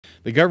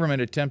The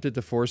government attempted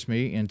to force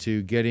me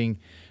into getting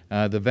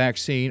the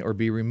vaccine or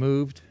be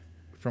removed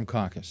from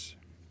caucus.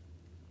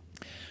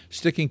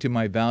 Sticking to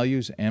my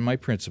values and my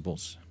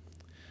principles,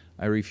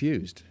 I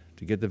refused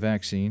to get the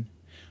vaccine,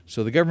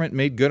 so the government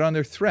made good on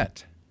their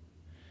threat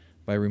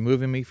by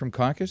removing me from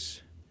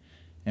caucus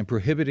and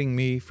prohibiting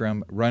me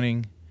from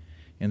running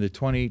in the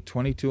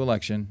 2022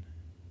 election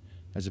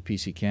as a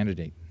PC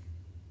candidate.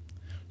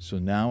 So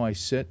now I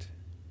sit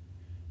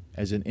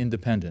as an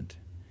independent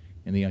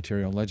in the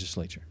Ontario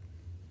legislature.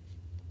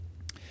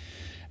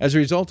 As a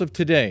result of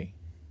today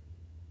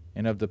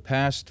and of the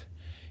past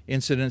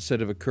incidents that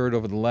have occurred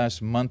over the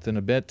last month and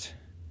a bit,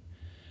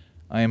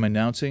 I am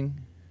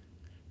announcing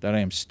that I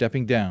am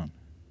stepping down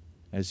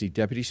as the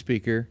Deputy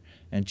Speaker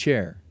and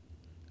Chair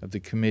of the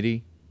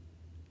Committee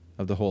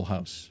of the Whole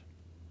House.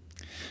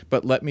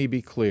 But let me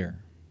be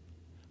clear,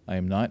 I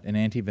am not an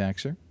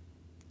anti-vaxxer.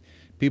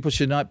 People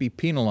should not be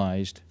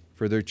penalized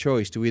for their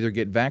choice to either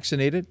get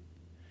vaccinated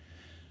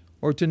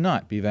or to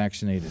not be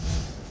vaccinated.